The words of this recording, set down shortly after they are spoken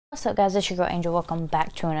What's up guys, it's your girl Angel. Welcome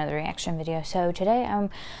back to another reaction video. So today I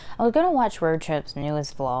was going to watch Road Trip's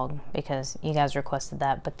newest vlog because you guys requested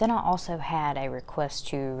that, but then I also had a request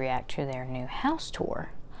to react to their new house tour.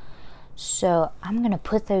 So I'm going to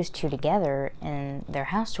put those two together, and their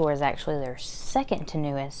house tour is actually their second to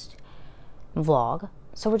newest vlog.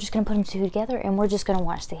 So we're just going to put them two together and we're just going to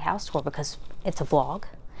watch the house tour because it's a vlog.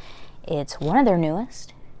 It's one of their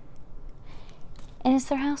newest and it's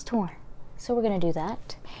their house tour. So we're going to do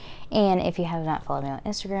that. And if you have not followed me on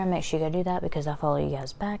Instagram, make sure you go do that because I follow you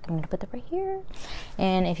guys back. I'm going to put that right here.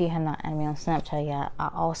 And if you have not added me on Snapchat yet, I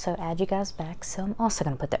also add you guys back. So I'm also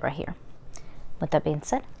going to put that right here. With that being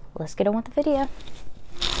said, let's get on with the video.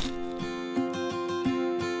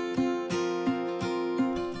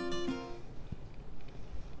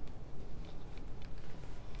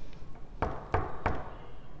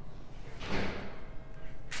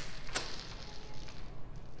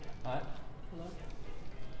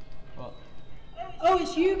 Oh,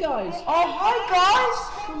 it's you guys! Oh, hi guys!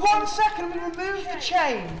 1 second, we remove the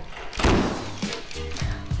chain.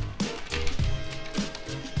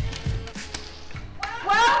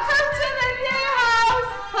 Welcome to the new house!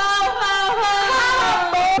 Ho, ho,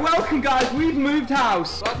 ho! Welcome guys, we've moved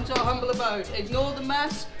house. Welcome to our humble abode. Ignore the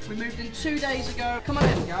mess. We moved in 2 days ago. Come on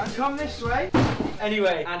in, guys. Come this way.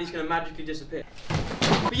 Anyway, Andy's gonna magically disappear.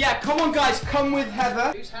 But yeah, come on guys, come with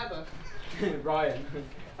Heather. Who's Heather? Ryan.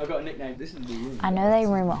 I've got a nickname. This is the room. I know they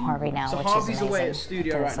room with Harvey now, so which Harvey's is amazing. away at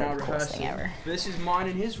studio right now rehearsing. Ever. This is mine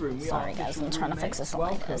and his room. Sorry guys, I'm trying to fix this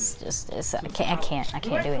one. I can't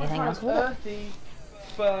do anything else with it. Earthy,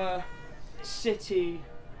 fur, city,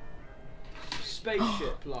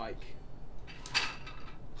 spaceship like.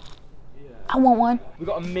 Yeah. I want one. We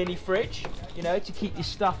got a mini fridge, you know, to keep your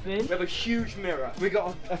stuff in. We have a huge mirror. We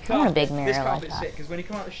got a carpet. I want a big mirror this like carpet's that. sick because when you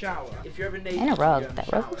come out of the shower, if you're ever naked, and a rug.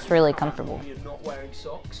 That rug looks really comfortable. You're not wearing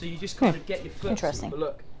socks, so you just kind of get your foot. Interesting. But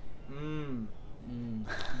look.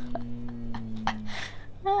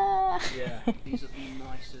 Yeah, these are the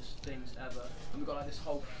nicest things ever. And we've got like this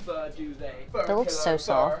whole fur duvet. That looks so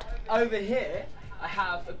soft. Over here, I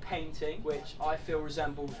have a painting which I feel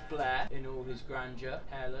resembles Blair in all his grandeur.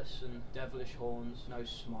 Hairless and devilish horns, no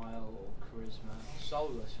smile or charisma.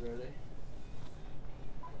 Soulless, really.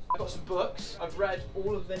 I've got some books. I've read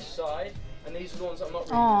all of this side, and these are the ones I'm not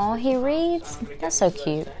reading. Aw, he reads? That's so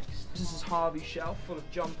cute. This is Harvey's shelf full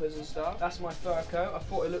of jumpers and stuff. That's my fur coat. I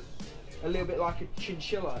thought it looked a little bit like a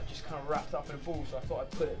chinchilla, just kind of wrapped up in a ball, so I thought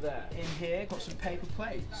I'd put it there. In here, got some paper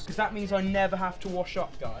plates, because that means I never have to wash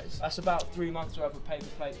up, guys. That's about 3 months worth of paper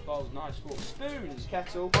plates, bowls, knives, forks, spoons,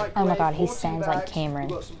 kettle, microwave. Oh my god, he 4 sounds tea like bags. Cameron.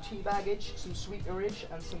 We've got some tea baggage, some sweetenerage,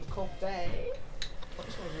 and some coffee. Oh,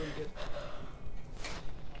 this one's really good.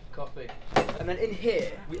 Coffee. And then in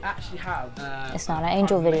here, we actually have... it's not an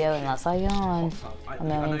Angel video unless I yawn a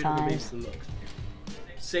million times.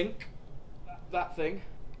 Sink, that thing,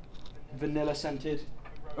 vanilla scented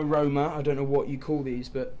aroma. I don't know what you call these,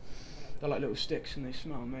 but they're like little sticks and they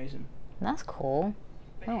smell amazing. That's cool.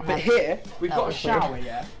 But here, we've got a shower,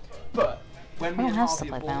 yeah, but when we don't have Harvey stuff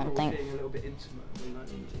like are that, I don't think. being a little bit intimate,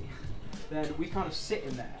 then we kind of sit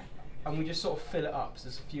in there and we just sort of fill it up, so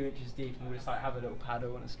it's a few inches deep, and we just like have a little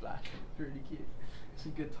paddle and a splash. It's really cute.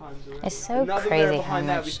 Some good times around. It's so crazy how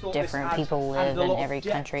much different people live in every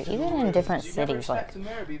country, even in different cities. Like,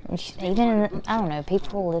 even in, I don't know,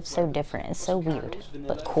 people live so different. It's so weird,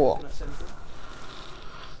 but cool.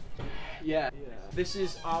 Yeah. This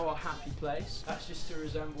is our happy place. That's just to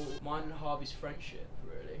resemble mine and Harvey's friendship,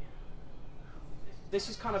 really. This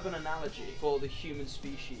is kind of an analogy for the human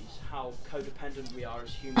species, how codependent we are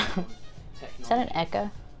as humans on technology. Is that an echo?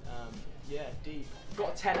 Yeah, deep.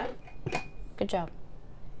 Got a tenner. Good job.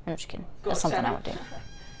 I'm just kidding. That's something I would do. I'm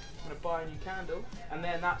gonna buy a new candle, and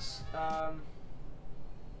then that's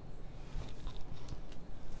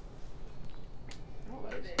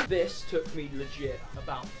this took me legit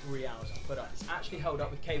about 3 hours to put up. It's actually held up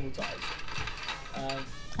with cable ties.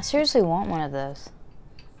 I seriously want one of those.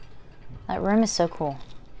 That room is so cool.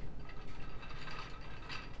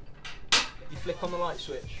 You flick on the light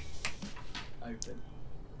switch. Open.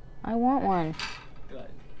 I want one. Good.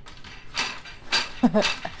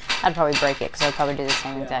 I'd probably break it because I'd probably do the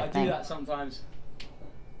same exact thing. I do that sometimes.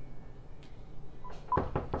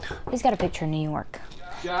 He's got a picture of New York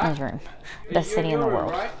in his room. Best city in the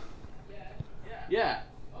world. Right? Yeah.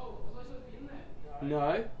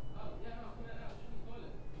 No.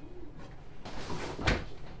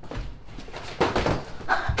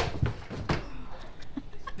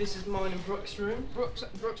 This is mine and Brooks' room.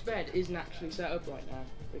 Brooks' bed isn't actually set up right now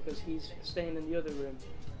because he's staying in the other room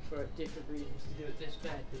for different reasons to do with this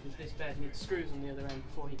bed, because this bed needs screws on the other end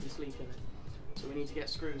before he can sleep in it. So we need to get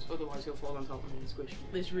screws, otherwise he'll fall on top of me and squish me.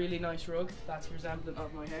 This really nice rug, that's resemblant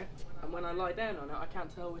of my hair. And when I lie down on it, I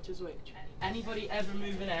can't tell which is which. Anybody ever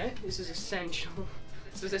moving out, this is essential.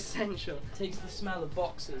 This is essential. It takes the smell of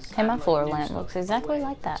boxes. Hey, my and, floor new lamp stuff looks exactly away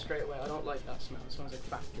like that. Straight away, I don't like that smell. It smells like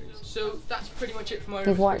factories. So that's pretty much it for my If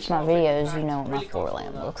you've watched my videos, you and know what my really floor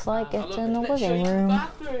comfortable lamp though. looks like. I It's love in the it. Let's show living you the room.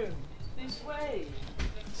 bathroom. This way.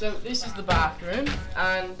 So this is the bathroom,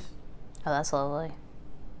 and Oh, that's lovely.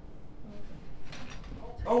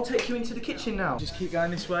 I'll take you into the kitchen now. Just keep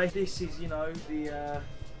going this way. This is, you know, the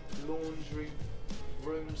laundry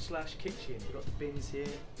room slash kitchen. We've got the bins here.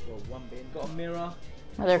 Well, one bin. Got a mirror.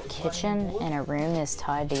 Well, their kitchen and a room is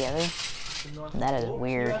tied together. That is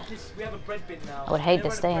weird. We have a bread bin now. I would hate to Never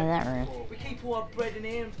had a stay in bread that bin room. before. We keep all our bread in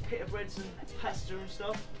here, and pita breads and pasta and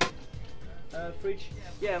stuff. Fridge.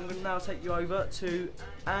 Yeah, I'm going to now take you over to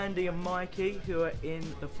Andy and Mikey, who are in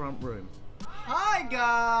the front room. Hi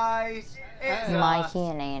guys! It's Mikey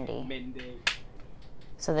and Andy. Mindy.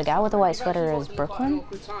 So the guy with the white We've actually sweater got is them quite an Brooklyn,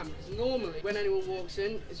 awkward time, because normally when anyone walks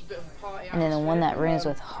in, it's a bit of a party and then the one that rooms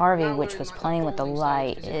with Harvey, which was playing with the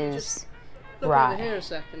light, is Look over here Rye. a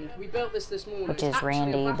second. We built this morning. Which It's is actually a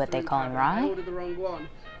Randy, but they bathroom call him pattern. I Rye? ordered the wrong one,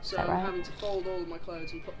 so that I'm right? having to fold all of my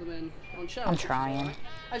clothes and put them in on shelves. I'm which is trying. alright.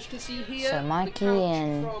 As you can see here, So the Mikey couch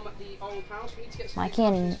and- from the old house. We need to get some Mikey new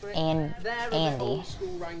and- couches for it. and There are the Andy. old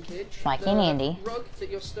school rankage. Mikey The and Andy, rug that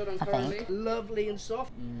you're stood on I currently, think. lovely and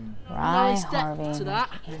soft. Rye, Nice depth Harvey, to and that.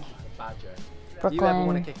 Andy. Badger. If you ever want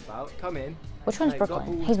Brooklyn. to kick about, come in. Which one's They've got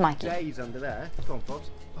Brooklyn? all He's Mikey. J's under there. Come on, Fox.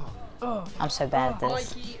 I'm so bad at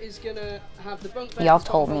this. Mikey is gonna have the bunk bed. Y'all Top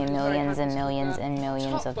told me bunk is very millions happy and to millions have and that.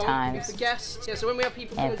 millions Top of bunk times. is for guests. Yeah, so when we have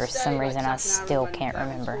people And coming for to stay, some like reason I Zach and Aaron, still when can't they're in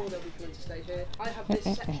remember. school, they'll be coming to stay here. I have this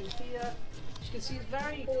section here. As you can see, it's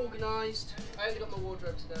very organised. I only got my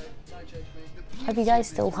wardrobe today. Don't judge me. Hope you guys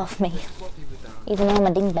still love me, What people done. even though I'm a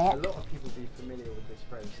A dingbat. lot of people be familiar with this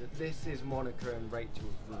phrase. That this is Monica and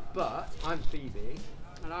Rachel's room. But I'm Phoebe.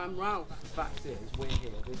 And I'm Ralph. The fact is, we're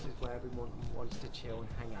here. This is where everyone wants to chill and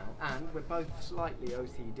hang out. And we're both slightly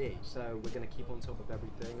OCD, so we're going to keep on top of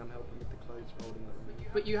everything. I'm helping with the clothes folding at the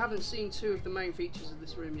minute. But you haven't seen two of the main features of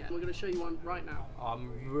this room yet. We're going to show you one right now.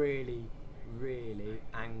 I'm really, really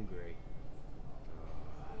angry.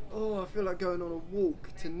 Oh, I feel like going on a walk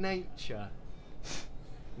to nature.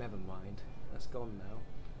 Never mind. That's gone now.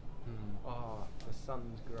 Oh, the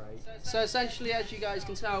sun's great. So essentially, as you guys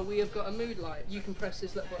can tell, we have got a mood light. You can press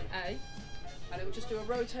this little button A, and it will just do a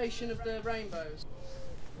rotation of the rainbows.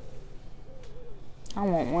 I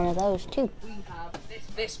want one of those too. We have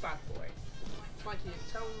this bad boy. Mikey,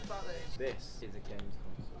 tell them about this. This is a games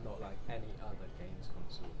console, not like any other games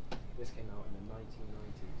console. This came out in the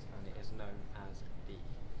 1990s and it is known as the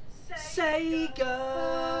Sega.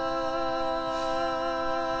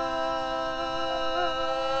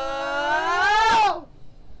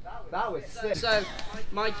 That was sick. So,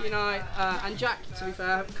 Mikey and I, and Jack, to be fair,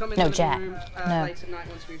 have come in No, the living Jack. room No. late at night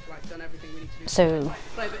once we've done everything we need to do. So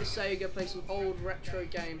Play a bit of Sega, play some old retro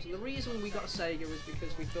games, and the reason we got a Sega was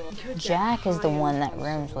because we thought we could get Jack is the high-end one that console.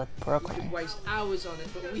 rooms with We Brooklyn. could waste hours on it,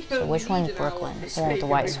 but we So which only one's need an hour Brooklyn? on this The one with the Sega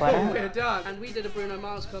white before sweater? We're done. And we did a Bruno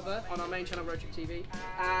Mars cover on our main channel, Roadtriptv,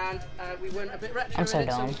 and we went a bit retro I'm so in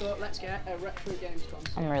it, so dumb. we thought, let's get a retro games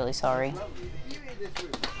console. I'm really sorry.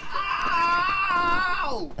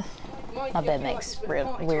 Mike, My you bed feel like makes it's been real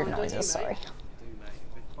party weird time, don't you, noises, mate? sorry. Do, mate.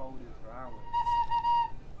 I've been folding for hours.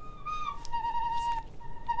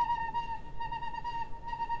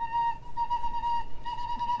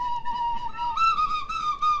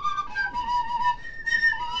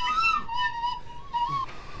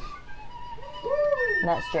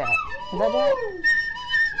 That's Jack. Is that Jack?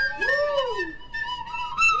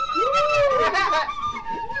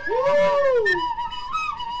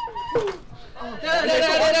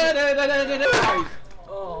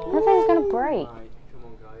 That thing's gonna break. Right, come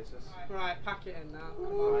on, guys. Let's... Right, pack it in now.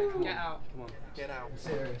 Come on, get out. Come on, get out.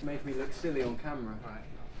 Serious. Make me look silly on camera. Right,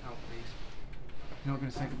 out, please. You're not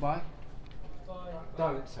going to say goodbye?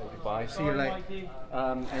 Don't say goodbye. See you later.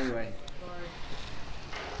 Anyway.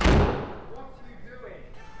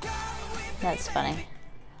 That's funny.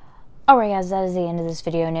 Alright guys, that is the end of this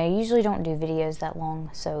video. Now, I usually don't do videos that long,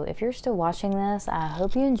 so if you're still watching this, I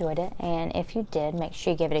hope you enjoyed it, and if you did, make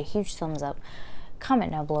sure you give it a huge thumbs up.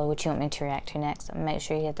 Comment down below what you want me to react to next, and make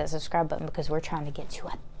sure you hit that subscribe button because we're trying to get to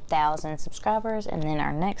 1,000 subscribers, and then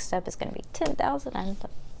our next step is going to be 10,000, and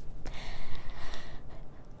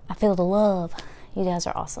I feel the love. You guys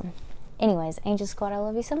are awesome. Anyways, Angel Squad, I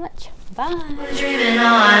love you so much. Bye. We're dreaming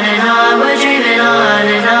on and on, we're dreaming on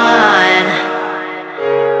and on.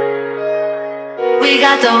 We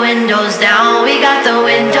got the windows down, we got the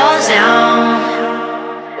windows down.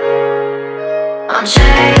 I'm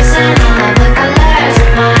chasing